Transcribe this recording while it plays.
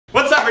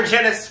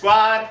Rugenus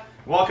squad?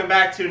 Welcome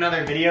back to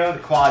another video, the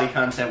quality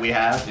content we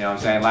have. You know what I'm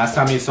saying? Last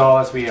time you saw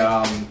us, we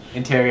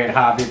interrogated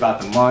Javi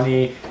about the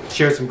money,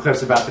 shared some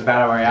clips about the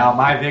Battle Royale,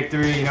 my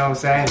victory, you know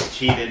what I'm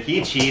saying?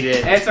 He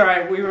cheated. It's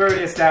alright, we've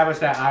already established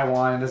that I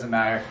won, it doesn't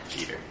matter.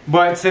 Cheater.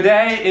 But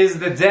today is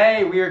the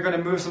day we are going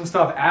to move some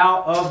stuff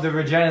out of the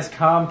Rugenus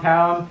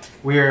compound.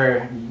 We're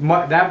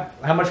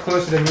how much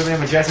closer to moving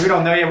in with Jesse? We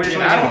don't know yet.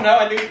 I don't know.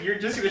 I think you're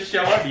just gonna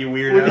show up, you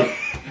weirdo.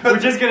 We're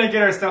just gonna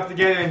get our stuff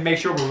together and make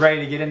sure we're ready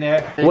to get in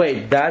there.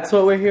 Wait, that's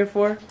what we're here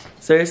for?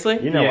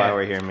 Seriously? You know Yeah. why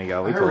we're here,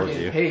 Miguel. We told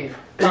you. Hey,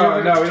 no,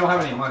 we don't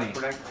have any money.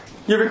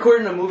 You're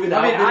recording a movie now?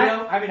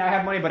 I mean, I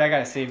have money, but I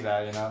gotta save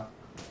that, you know.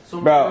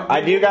 So Bro,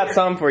 I do got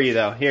some for you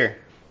though. Here.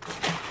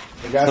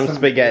 Some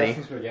spaghetti.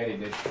 Some spaghetti,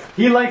 dude.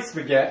 He likes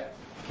spaghetti.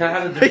 Can I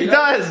have the He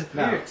does!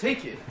 No. Here,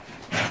 take it.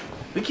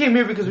 We came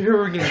here because we heard we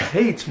were getting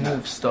paid to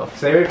move stuff.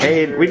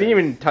 Hey, we didn't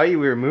even tell you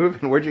we were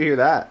moving. Where'd you hear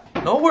that?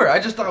 Nowhere. I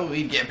just thought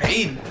we'd get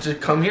paid to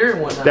come here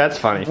and whatnot. That's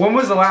funny. When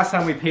was the last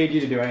time we paid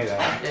you to do anything?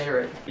 Yeah,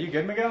 you're right. Are you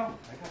good, Miguel?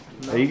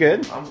 Are you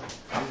good?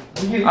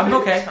 I'm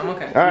okay. I'm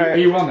okay. Alright. Are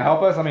you willing to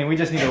help us? I mean, we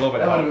just need a little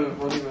bit of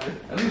help.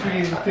 At least we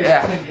need to pay.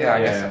 Yeah,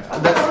 I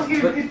guess.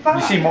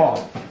 You seem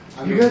all.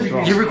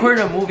 You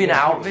recorded a moving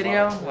out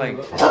video? Like,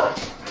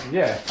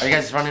 Yeah. are you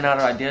guys running out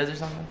of ideas or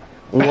something?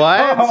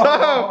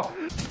 What?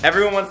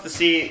 Everyone wants to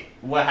see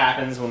what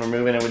happens when we're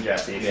moving in with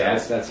Jesse. So. Yeah,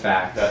 that's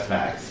fact. That's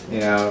facts. You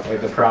know,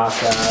 like the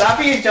process. Stop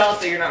being jealous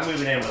that you're not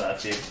moving in with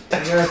us, dude.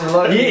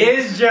 He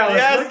is jealous.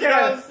 Yes, Look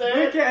at him.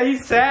 Look at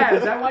he's sad.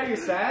 Is that why you're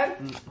sad?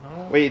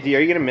 Wait, are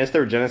you gonna miss the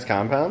Rugenus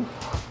compound?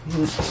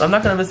 I'm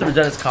not gonna miss the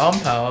Rugenus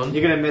compound.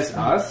 You're gonna miss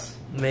us?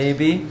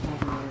 Maybe.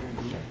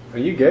 Are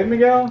you good,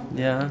 Miguel?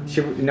 Yeah.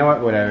 You know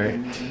what? Whatever.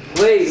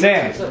 Wait.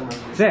 Sam.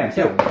 Sam.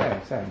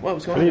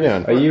 What's What going are you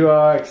doing? Are you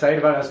excited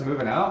about us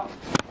moving out?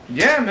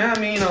 Yeah, man. I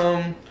mean,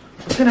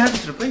 what's gonna happen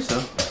to the place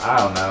though? I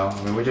don't know.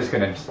 I mean, we're just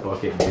gonna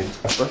book it, dude.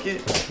 Book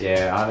it?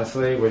 Yeah,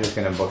 honestly, we're just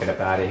gonna book it up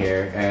out of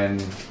here,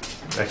 and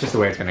that's just the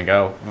way it's gonna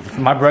go.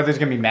 My brother's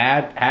gonna be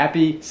mad,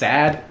 happy,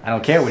 sad. I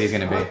don't care what he's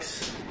gonna be.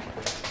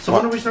 So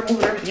when do we start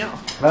moving everything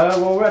out? Well,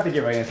 we'll have to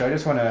get right in. So I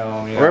just want to,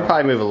 you know, We'll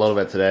probably move a little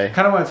bit today.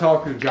 kind of want to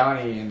talk with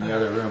Johnny in the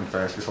other room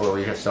first before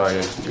we get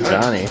started.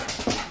 Johnny.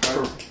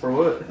 For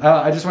what?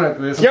 I just want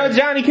to. Yo,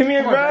 Johnny, come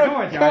here, bro.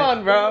 Come Come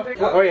on, bro.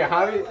 Oh yeah,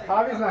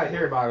 Javi's not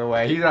here, by the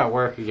way. He's at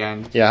work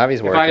again. Yeah,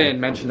 Javi's If I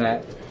didn't working. mention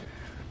that.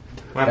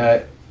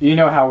 You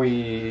know how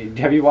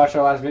have you watched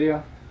our last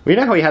video? We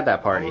know how we had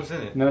that party.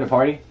 Know the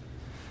party?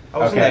 I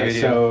was in that Okay,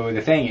 video. so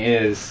the thing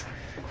is,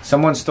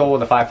 someone stole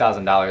the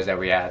 $5,000 that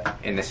we had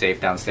in the safe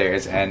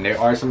downstairs, and there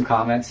are some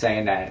comments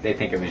saying that they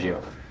think it was you.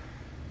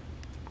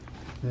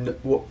 No,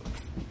 well,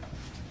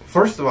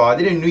 first of all, I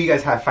didn't know you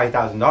guys had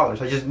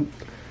 $5,000.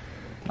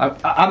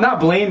 I'm not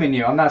blaming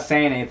you. I'm not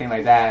saying anything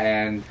like that,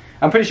 and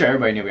I'm pretty sure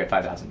everybody knew we had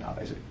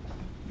 $5,000.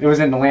 It was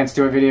in the Lance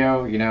Stewart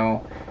video, you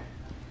know.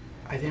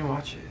 I didn't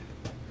watch it.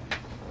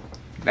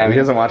 He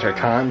doesn't watch our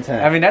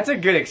content. I mean, that's a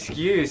good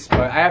excuse, but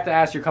I have to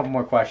ask you a couple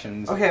more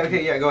questions.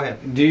 Okay, yeah, go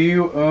ahead. Do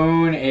you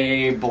own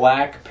a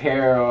black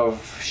pair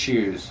of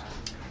shoes?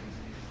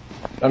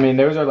 I mean,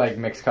 those are like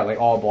mixed color, like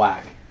all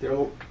black.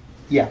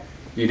 Yeah.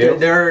 You do?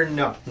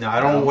 No, I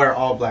don't wear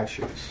all black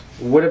shoes.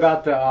 What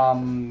about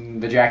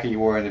the jacket you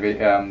wore in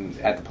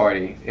the at the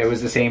party? It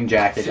was the same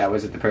jacket that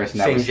was at the person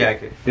that Same was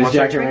jacket. This Wanna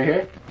jacket search me? right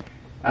here?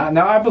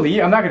 No, I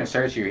believe I'm not going to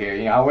search you here.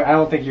 You know, I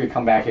don't think you would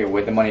come back here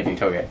with the money if you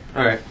took it.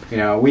 All right. You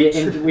know, we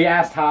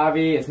asked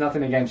Javi. It's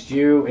nothing against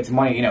you. It's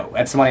money. You know,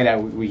 that's money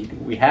that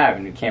we have,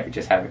 and we can't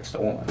just have it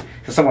stolen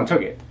because someone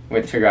took it. We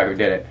have to figure out who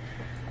did it.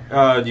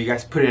 Do you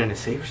guys put it in a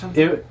safe or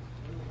something?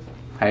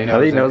 How do you know? How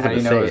do you it know was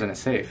it's in a it was safe? in a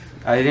safe?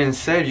 I didn't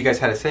say if you guys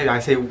had a safe. I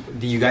say,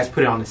 do you guys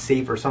put it on a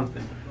safe or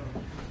something?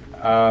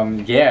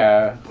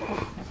 Yeah.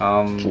 It's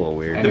a little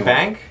weird. Anyway. The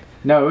bank?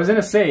 No, it was in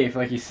a safe,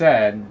 like you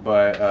said.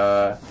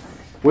 But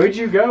where'd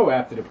you go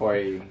after the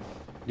party?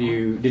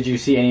 Did you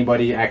see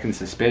anybody acting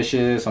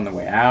suspicious on the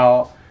way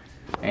out?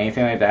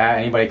 Anything like that?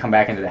 Anybody come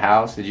back into the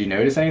house? Did you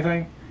notice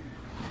anything?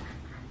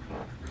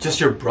 Just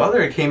your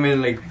brother came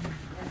in with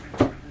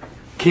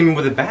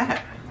a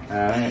bat.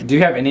 Do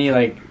you have any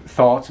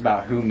thoughts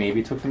about who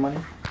maybe took the money?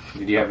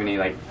 Did you have any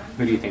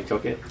who do you think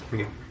took it?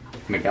 Miguel.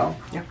 Miguel?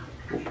 Yeah.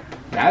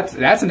 That's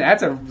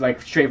a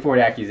straightforward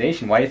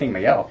accusation. Why do you think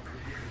Miguel?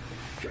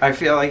 I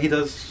feel like he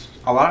does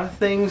a lot of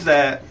things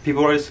that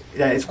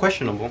that is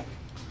questionable.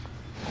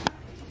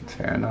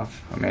 Fair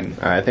enough. I mean,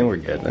 Alright, I think we're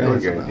good. we're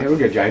good. Yeah, we're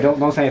good, Joey.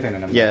 Don't say anything to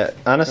them. Yeah,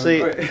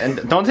 honestly, and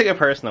don't take it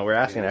personal. We're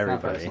asking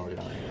everybody.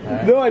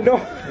 No, I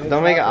don't.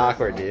 Don't make it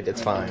awkward, dude.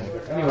 It's fine.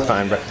 It's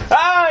fine, bro.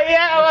 Oh,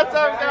 yeah, what's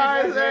up,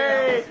 guys?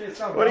 Hey!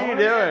 What are you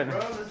doing?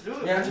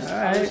 Yeah,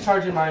 I'm just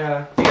charging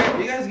my.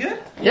 You guys good?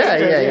 Yeah.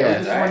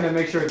 Just wanted to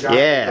make sure. Johnny,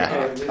 Yeah.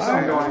 okay, there's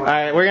something going on.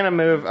 Alright, we're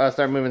gonna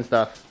start moving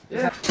stuff.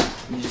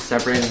 You just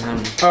separated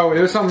them. Oh,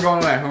 there was something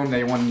going on at home.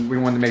 We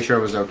wanted to make sure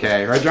it was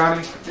okay, right,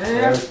 Johnny?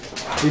 Yeah.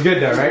 You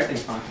good though, right?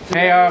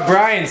 Hey,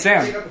 Brian,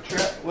 Sam.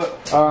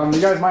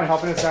 You guys mind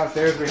helping us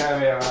downstairs? We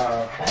have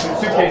some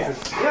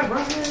suitcases. Yeah, bro.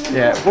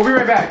 Yeah, we'll be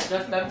right back.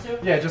 Just them two?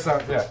 Yeah, just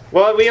yeah.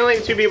 Well, we only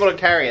need 2 people to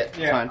carry it.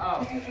 Yeah. Fine.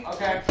 Oh,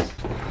 okay.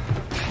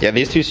 Yeah,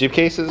 these 2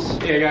 suitcases.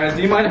 Yeah, guys,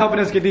 do you mind helping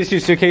us get these 2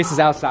 suitcases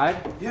outside?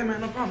 Yeah,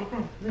 man, no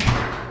problem.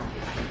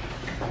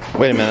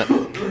 Wait a minute.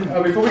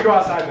 Before we go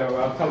outside, though,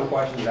 I have a couple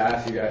questions to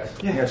ask you guys.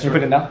 Yeah, sure. You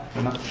put it down?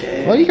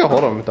 Well, you can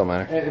hold them. It don't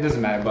matter. It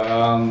doesn't matter,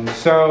 but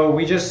so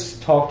we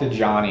just talked to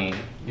Johnny.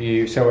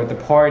 So at the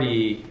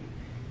party,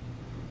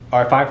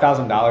 our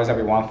 $5,000 that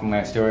we won from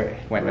last Stewart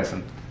went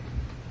missing.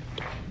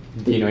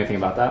 Do you know anything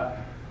about that?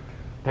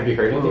 Have you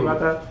heard anything about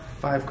that?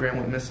 $5,000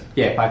 went missing.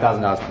 Yeah,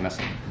 $5,000 went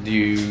missing. Do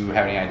you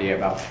have any idea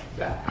about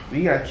that?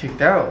 We got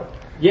kicked out.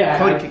 Yeah,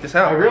 Cody kicked us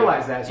out. I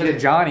realized that. So Yeah.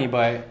 did Johnny,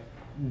 but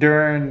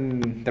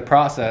during the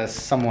process,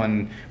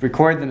 someone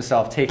recorded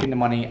themselves taking the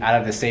money out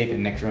of the safe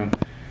in Nick's room.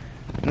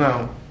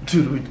 No,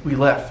 dude, we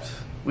left.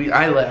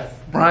 I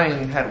left.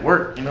 Brian had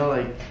work, you know,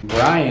 like.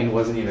 Brian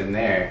wasn't even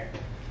there.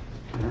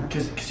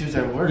 Cause he was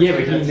at work. Yeah,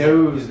 but he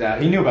knows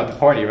that. He knew about the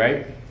party,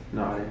 right?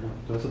 No, I didn't know.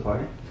 There was a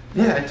party?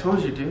 Yeah, I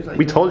told you, dude. Like,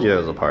 We told you there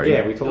was a party.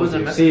 Yeah, we It told was a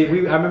you. mess- See, I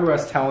remember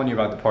us telling you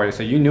about the party,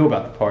 so you knew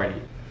about the party.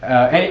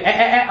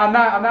 I'm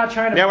not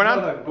trying to. Yeah,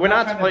 we're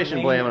not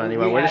placing blame on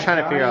anyone. We're just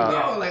trying to figure out.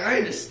 No, like I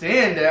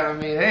understand that. I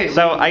mean, hey.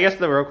 So I guess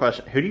the real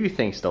question: who do you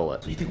think stole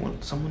it? So you think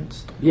someone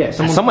stole? Yeah,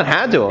 Someone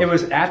had to. It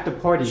was at the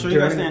party. So you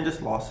guys saying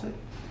just lost it?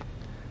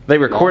 They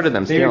recorded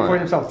them They stealing.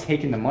 recorded it. themselves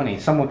taking the money.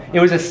 It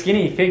was a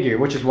skinny figure,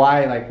 which is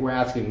why like we're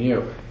asking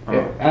you.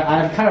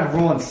 I'm kind of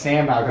ruling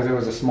Sam out because it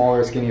was a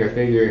smaller, skinnier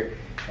figure.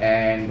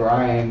 And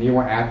Brian, you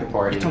weren't at the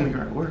party. You told me you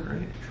were at work,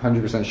 right?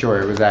 100%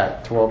 sure. It was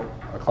at 12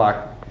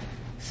 o'clock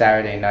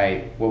Saturday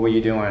night. What were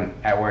you doing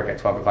at work at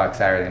 12 o'clock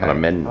Saturday night? On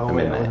a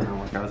Wait, I midnight. wasn't at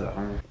work. I was at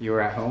home. You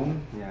were at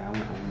home? Yeah, I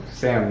went home.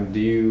 Sam, do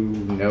you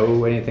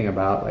know anything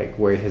about like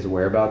where his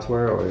whereabouts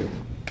were, or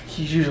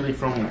He's usually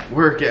from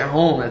work at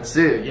home. That's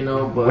it, you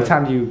know. But what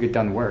time do you get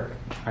done work?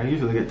 I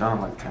usually get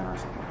done like 10 or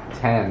something.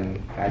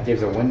 10. That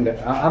gives a window.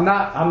 I'm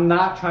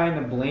not trying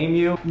to blame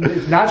you.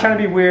 It's not trying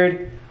to be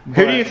weird.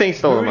 Who do you think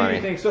stole the Who do money?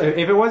 you think stole?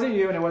 If it wasn't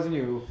you and it wasn't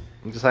you,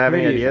 Just have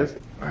any Who do you ideas?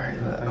 All right,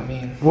 I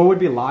mean, what would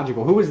be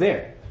logical? Who was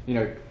there? You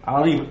know, I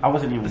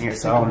wasn't even here,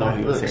 so I don't know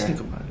who was Let's here.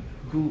 think about it.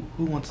 Who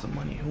wants the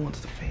money? Who wants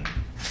the fame?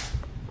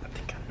 I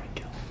think I'm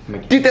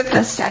Miguel. Dude, that's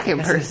the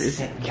second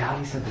person.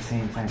 Callie said the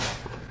same thing.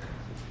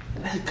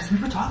 Because we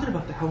were talking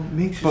about that. How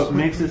Miggs. But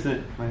Miggs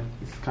isn't, like,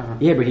 it's kind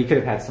of... Yeah, but he could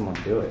have had someone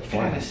do it.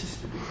 Yeah, that's just.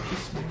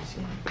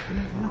 You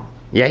never know.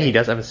 Yeah, he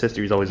does have a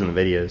sister who's always in the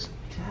videos.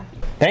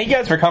 Thank you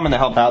guys for coming to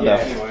help out, though.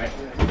 Anyway.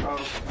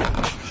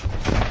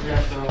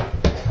 Yeah, so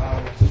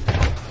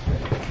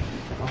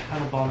I'm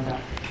kind of bummed out.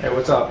 Hey,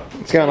 what's up?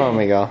 What's going on,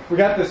 Miguel? We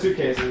got the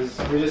suitcases.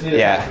 We just need.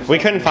 Yeah, we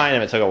couldn't find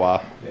him. It took a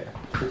while. Yeah.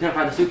 We couldn't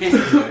find the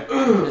suitcases?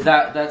 Is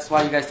that's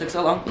why you guys took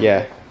so long?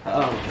 Yeah.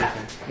 Oh, okay.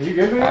 Are you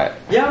good with Alright.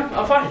 Yeah,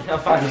 I'm fine. I'm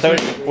fine. So,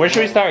 where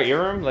should we start?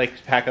 Your room? Like,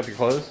 pack up your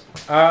clothes?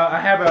 I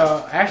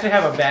actually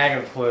have a bag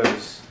of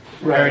clothes.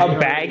 Right. A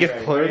bag of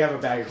I clothes? have a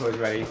bag of clothes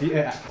ready.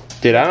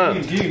 Dude, I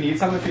don't. Do you need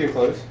something for your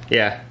clothes?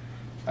 Yeah.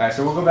 Alright,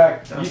 so we'll go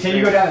back. Can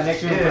you go down to the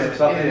next room and put some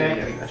stuff in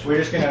there? Yeah, We're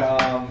just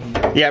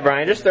gonna Yeah,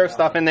 Brian, just throw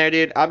stuff in there,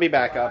 dude. I'll be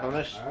back up. I'm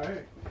just.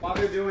 Alright. While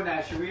they're doing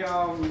that, should we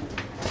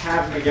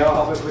have Miguel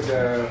help us with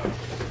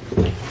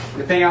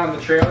the thing out in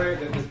the trailer,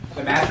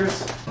 the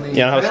mattress? You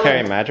know how to carry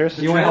a mattress?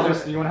 You want to help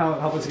us? You want to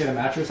help us get a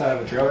mattress out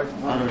of the trailer?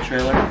 On a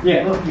trailer?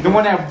 Yeah, the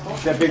one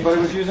that Big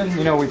Brother was using.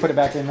 You know, we put it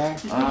back in there.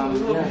 Yeah,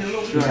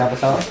 You sure. help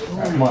us out. All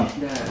right, come on.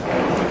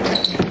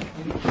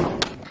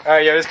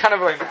 Alright, yeah, there's kind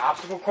of like an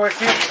obstacle course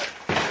here.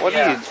 What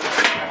Yeah. do you.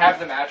 I have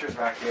the mattress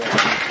back here.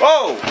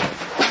 Whoa!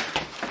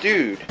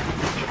 Dude.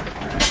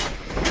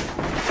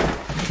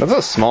 That's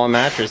a small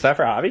mattress. Is that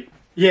for hobby?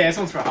 Yeah, this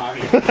one's for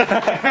hobby.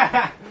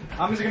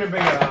 I'm just gonna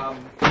bring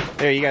it.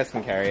 There, you guys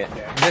can carry it.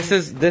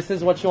 This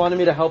is what you wanted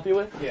me to help you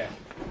with? Yeah.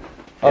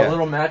 A Yeah.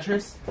 little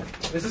mattress?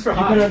 This is for You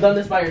hobby. couldn't have done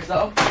this by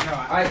yourself? No,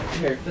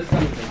 Here, just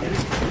let me take it.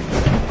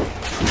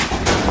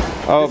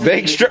 Oh,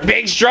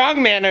 big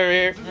strong man over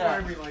here.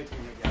 Yeah.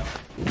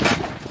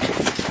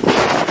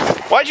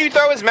 Why'd you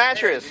throw his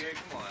mattress?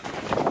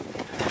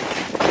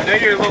 I know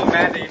you're a little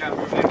mad that you're not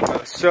moving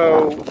it.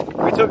 So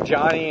we took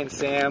Johnny and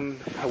Sam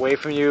away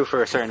from you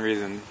for a certain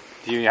reason.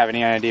 Do you have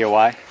any idea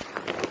why?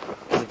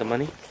 Is it the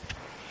money?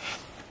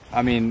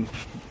 I mean,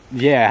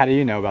 yeah. How do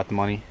you know about the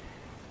money?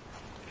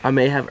 I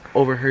may have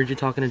overheard you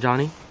talking to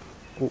Johnny.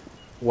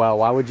 Well,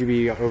 why would you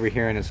be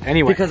overhearing us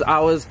anyway? Because I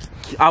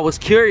was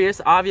curious,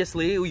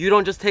 obviously. You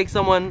don't just take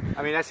someone...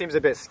 I mean, that seems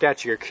a bit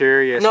sketchy. You're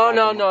curious.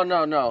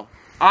 No.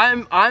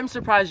 I'm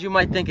surprised you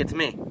might think it's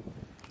me.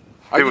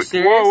 Are you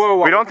serious?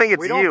 Whoa. We don't think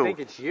it's we you. don't think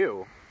it's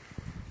you.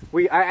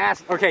 I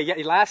asked. Okay, yeah.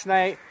 Last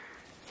night.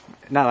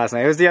 Not last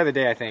night. It was the other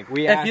day, I think.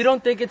 If you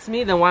don't think it's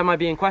me, then why am I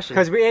being questioned?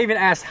 Because we even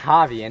asked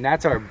Javi, and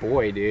that's our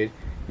boy, dude.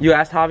 You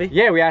asked Javi?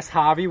 Yeah, we asked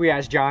Javi, we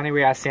asked Johnny,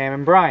 we asked Sam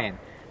and Brian.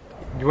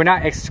 we're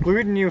not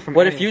excluding you from.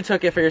 What if you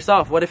took it for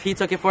yourself? What if he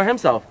took it for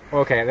himself?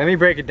 Okay, let me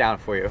break it down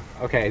for you.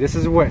 Okay, this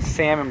is what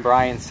Sam and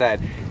Brian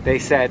said. They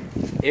said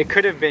it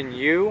could have been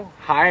you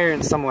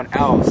hiring someone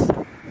else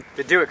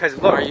to do it. Cause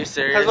look, are you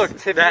serious? Look,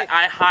 Tiffany, that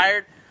I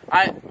hired.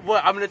 I'm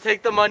gonna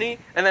take the money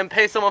and then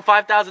pay someone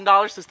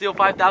 $5,000 to steal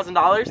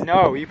 $5,000?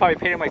 No, you probably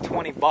paid him like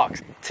 20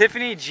 bucks.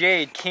 Tiffany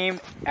Jade came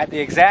at the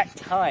exact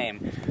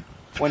time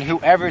when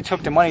whoever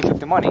took the money took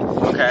the money.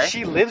 Okay.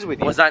 She lives with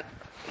you. Was that?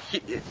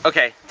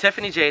 Okay,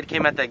 Tiffany Jade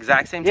came at the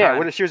exact same time. Yeah,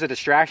 what if she was a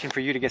distraction for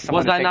you to get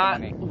someone to take the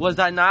money? Was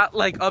I not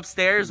like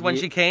upstairs when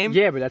she came?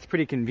 Yeah, but that's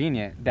pretty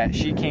convenient that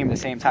she came the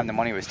same time the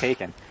money was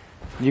taken.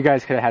 You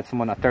guys could have had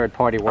someone, a third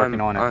party, working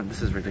on it.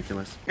 This is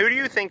ridiculous. Who do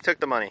you think took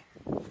the money?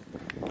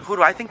 Who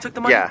do I think took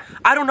the money? Yeah.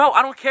 I don't know.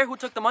 I don't care who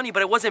took the money,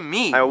 but it wasn't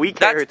me. We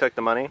care who took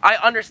the money. I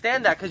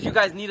understand that because you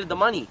guys needed the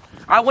money.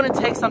 I wouldn't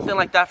take something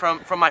like that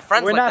from my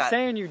friends. We're like not that.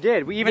 saying you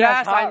did. We even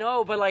yes, asked I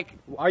know, but like,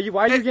 why are you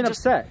getting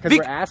upset? Because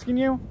we're asking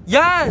you?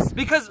 Yes,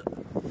 because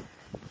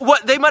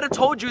what they might have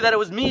told you that it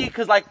was me.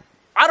 Because like,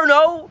 I don't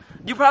know.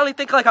 You probably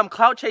think like I'm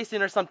clout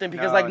chasing or something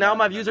because now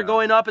my views are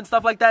going up and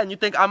stuff like that, and you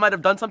think I might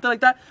have done something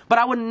like that. But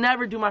I would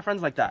never do my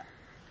friends like that,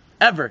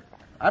 ever.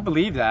 I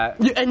believe that.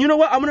 And you know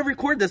what? I'm gonna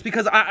record this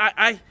because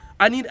I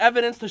need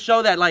evidence to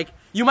show that like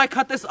you might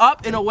cut this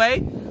up in a way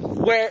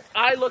where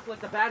I look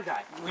like the bad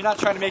guy. We're not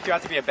trying to make you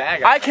out to be a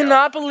bad guy. I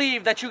cannot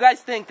believe that you guys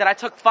think that I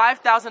took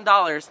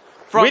 $5,000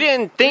 from. We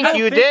didn't think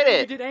you did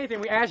it. We did anything.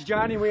 We asked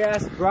Johnny. We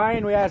asked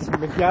Brian. We asked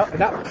Miguel.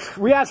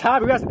 We asked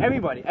Javi. We asked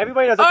everybody.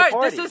 Everybody does it.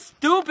 All right, this is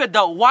stupid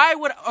though. Why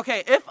would?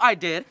 Okay, if I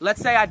did, let's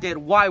say I did.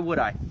 Why would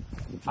I?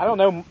 I don't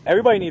know.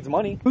 Everybody needs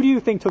money. Who do you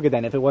think took it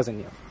then? If it wasn't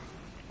you?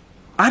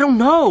 I don't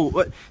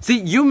know. See,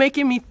 you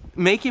making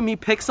me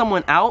pick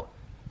someone out.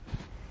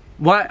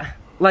 What?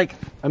 Like,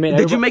 I mean,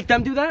 did you make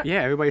them do that?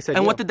 Yeah, everybody said.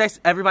 And you. what did they?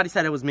 Everybody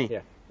said it was me.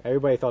 Yeah,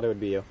 everybody thought it would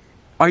be you.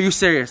 Are you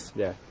serious?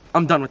 Yeah.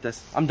 I'm done with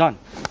this. I'm done.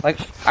 Like,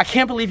 I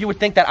can't believe you would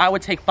think that I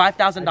would take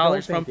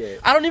 $5,000 from.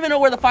 I don't even know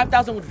where the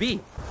 $5,000 would be.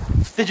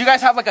 Did you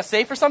guys have like a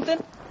safe or something?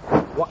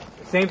 What?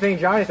 Same thing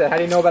Johnny said. How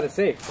do you know about a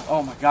safe?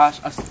 Oh my gosh.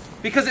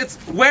 Because it's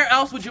where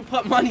else would you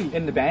put money?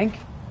 In the bank?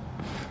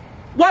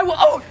 Why?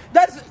 Oh,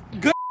 that's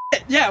good.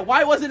 Yeah.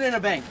 Why was it in a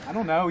bank? I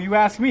don't know. You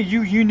asked me.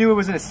 You knew it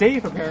was in a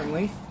safe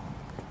apparently.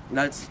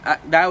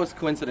 That was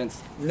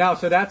coincidence. No,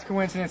 so that's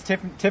coincidence.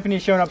 Tiffany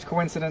showing up's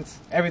coincidence.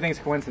 Everything's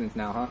coincidence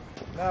now, huh?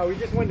 No, we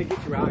just wanted to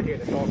get you out here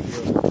to talk to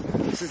you.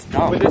 This is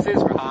dumb. But this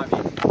is for hobby.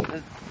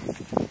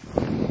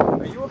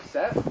 Are you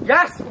upset?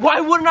 Yes. Why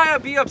wouldn't I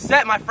be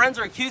upset? My friends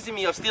are accusing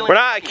me of stealing. We're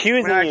not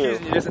accusing We're not you.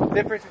 accusing you. There's a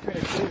difference between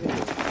accusing you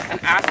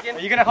and asking. Are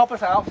you gonna help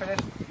us out, finish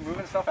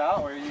moving stuff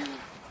out, or are you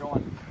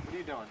going? What are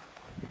you doing?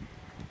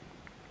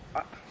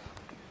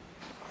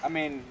 I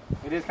mean,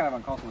 it is kind of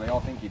uncomfortable. They all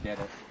think you did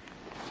it.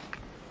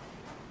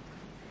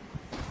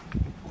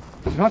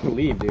 You don't have to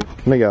leave, dude.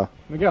 Let me go.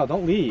 Miguel,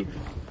 don't leave.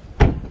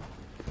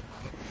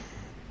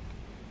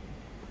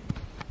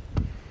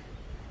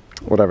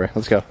 Whatever.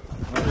 Let's go.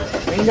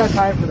 We ain't got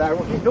time for that.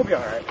 He'll be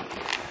alright.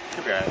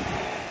 He'll be alright.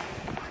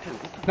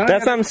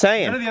 That's what I'm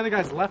saying. None of the other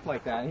guys left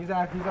like that. He's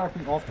acting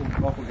awful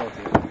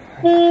guilty.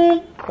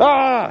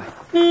 Ah!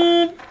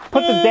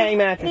 Put the dang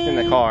mattress in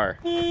the car.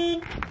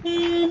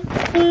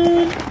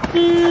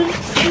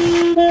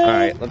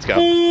 Alright, let's go.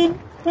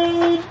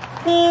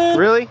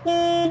 Really?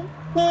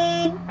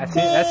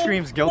 That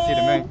screams guilty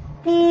to me.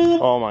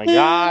 Oh my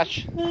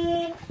gosh.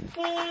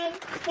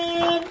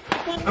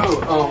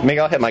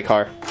 Miguel hit my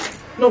car.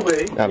 No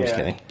way. No, I'm just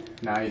kidding.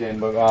 No, he didn't,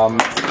 but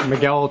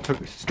Miguel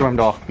stormed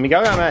off.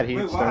 Miguel got mad. He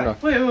stormed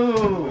off. Wait.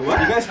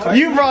 What?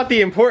 You brought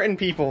the important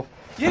people.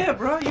 Yeah,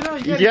 bro. You know,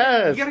 you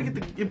Yes. gotta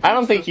get the. I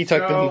don't think he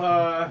took them.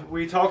 So,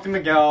 we talked to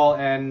Miguel,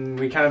 and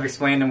we kind of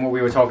explained him what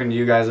we were talking to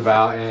you guys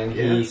about, and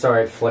he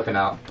started flipping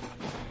out.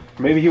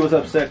 Maybe he was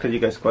upset because you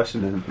guys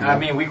questioned him. I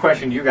mean, we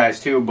questioned you guys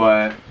too,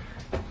 but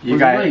you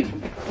guys.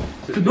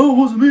 No, it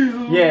wasn't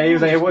me. Yeah, he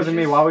was like, it wasn't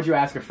me. Why would you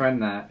ask a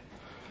friend that?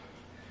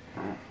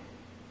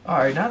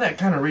 Alright, now that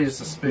kind of raises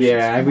suspicion.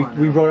 Yeah,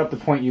 we wrote up the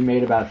point you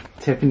made about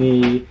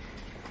Tiffany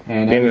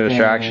and Being a everything,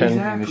 distraction.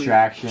 and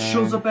distraction.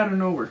 Shows up out of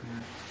nowhere.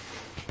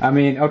 I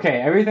mean,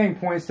 okay, everything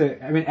points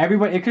to. I mean,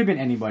 everybody. It could have been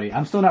anybody.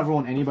 I'm still not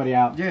ruling anybody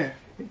out. Yeah.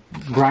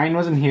 Brian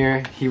wasn't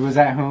here. He was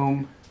at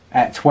home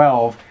at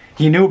 12.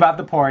 He knew about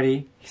the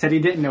party. He said he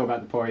didn't know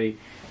about the party.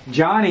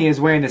 Johnny is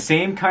wearing the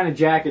same kind of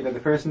jacket that the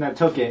person that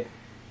took it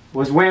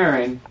was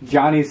wearing.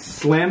 Johnny's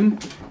slim,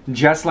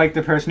 just like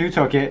the person who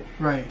took it.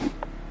 Right.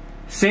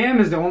 Sam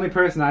is the only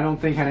person I don't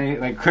think had any,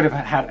 like, could have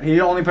had. He's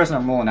the only person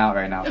I'm rolling out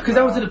right now. Because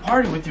I was at a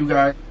party with you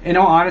guys. In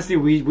all honesty,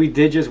 we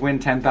did just win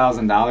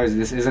 $10,000.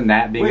 This isn't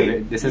that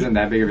big. This isn't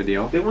that big of a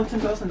deal. They won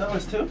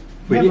 $10,000 too?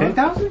 We did?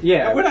 10,000?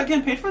 Yeah. We're not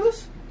getting paid for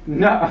this?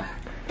 No.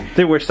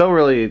 Dude, we're still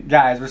really.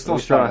 Guys, we're still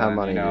We still don't struggling. have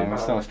money, You know, dude. we're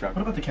still What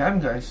struggling. about the cabin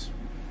guys?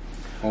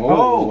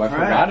 Oh, I crap.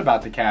 forgot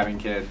about the cabin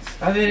kids.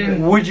 I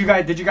didn't.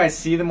 Did you guys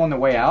see them on the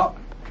way out?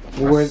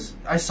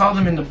 I saw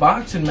them in the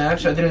boxing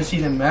match. I didn't see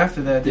them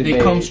after that. Did they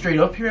come straight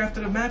up here after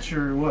the match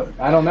or what?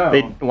 I don't know.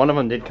 One of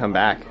them did come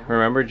back.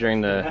 Remember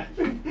during the?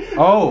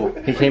 Oh,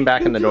 he came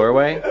back in the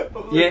doorway.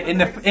 Yeah, in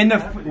the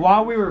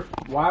while we were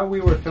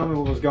filming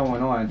what was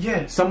going on.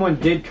 Yeah, someone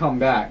did come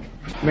back.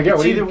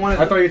 Miguel,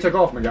 I thought you took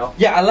off, Miguel.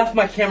 Yeah, I left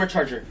my camera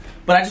charger.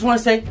 But I just want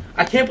to say,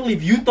 I can't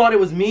believe you thought it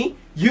was me.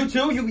 You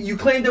too? You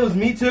claimed it was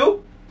me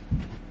too?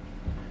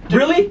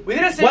 Really? We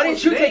didn't say. Why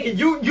didn't you take it?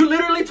 You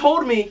literally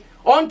told me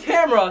on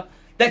camera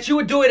that you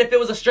would do it if it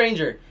was a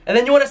stranger. And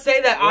then you want to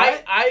say that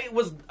I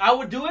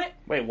would do it?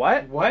 Wait,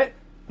 what? What?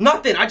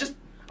 Nothing.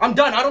 I'm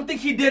done. I don't think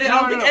he did it. No,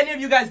 I don't think any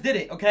of you guys did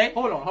it, okay?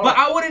 Hold on. But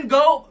I wouldn't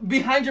go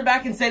behind your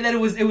back and say that it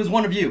was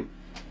one of you.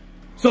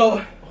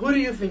 So, who do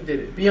you think did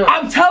it? Be honest.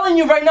 I'm telling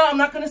you right now, I'm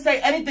not going to say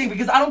anything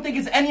because I don't think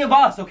it's any of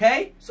us,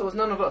 okay? So it's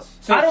none of us.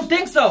 I don't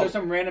think so. So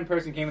some random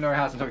person came into our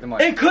house and took the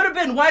money. It could have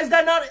been. Why is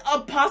that not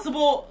a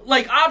possible,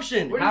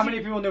 option? How many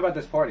people knew about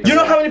this party? You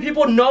know how many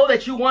people know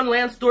that you won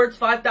Lance Stewart's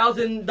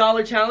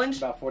 $5,000 challenge?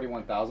 About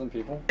 41,000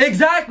 people.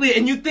 Exactly,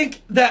 and you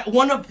think that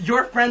one of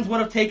your friends would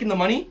have taken the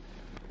money?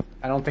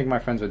 I don't think my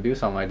friends would do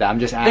something like that. I'm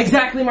just asking.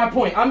 Exactly my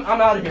point. I'm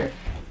out of here.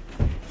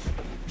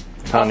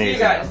 I'll see you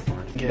guys.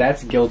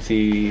 That's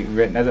guilty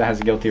written. That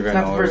has guilty written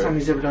It's not all the first over time it.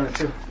 he's ever done it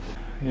too.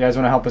 You guys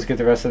want to help us get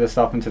the rest of this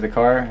stuff into the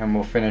car, and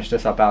we'll finish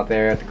this up out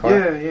there at the car?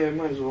 Yeah,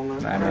 might as well,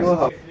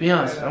 man. Be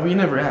honest, we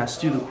never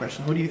asked you the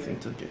question. Who do you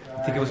think took it?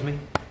 I think it was me.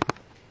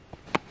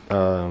 I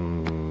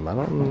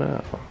don't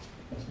know.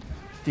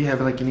 Do you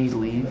have any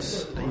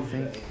leads that you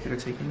think could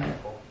have taken that?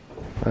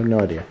 I have no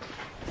idea.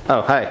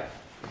 Oh, hi.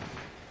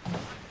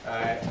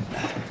 Alright.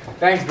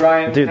 Thanks,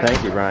 Brian. Dude,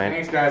 thank you, Brian.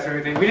 Thanks, guys, for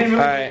everything. We didn't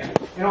really,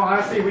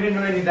 honestly, we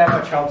didn't really need that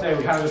much help today.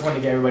 We kind of just wanted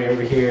to get everybody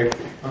over here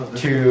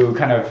to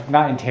kind of,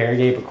 not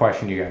interrogate, but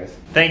question you guys.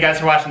 Thank you guys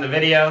for watching the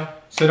video.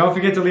 So don't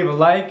forget to leave a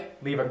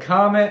like, leave a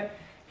comment,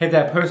 hit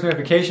that post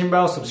notification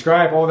bell,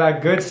 subscribe, all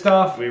that good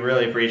stuff. We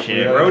really appreciate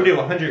it. Road to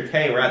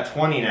 100K, we're at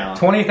 20 now.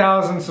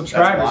 20,000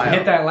 subscribers. That's We wild.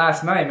 hit that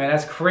last night, man.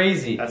 That's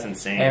crazy. That's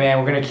insane. Hey, man,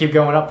 we're going to keep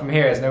going up from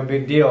here. It's no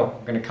big deal.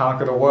 We're going to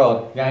conquer the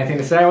world. You got anything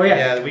to say? Oh,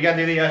 yeah. Yeah, we got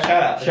to do the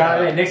shout out.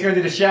 Shout out. Nick's going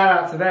to do the shout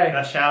out today.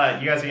 That shout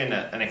out. You guys are getting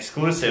an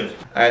exclusive.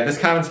 Alright, this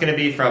comment's going to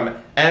be from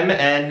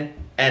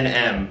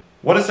MNNM.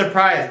 What a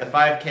surprise. The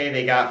 5K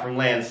they got from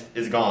Lance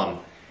is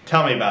gone.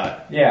 Tell me about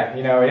it. Yeah,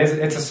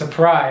 it's a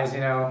surprise,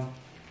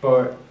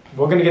 but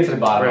we're going to get to the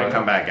bottom We're of going to it.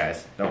 come back,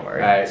 guys. Don't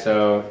worry.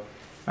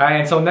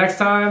 Alright, until next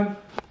time,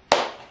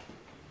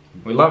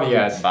 we love you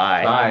guys.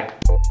 Bye.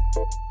 Bye.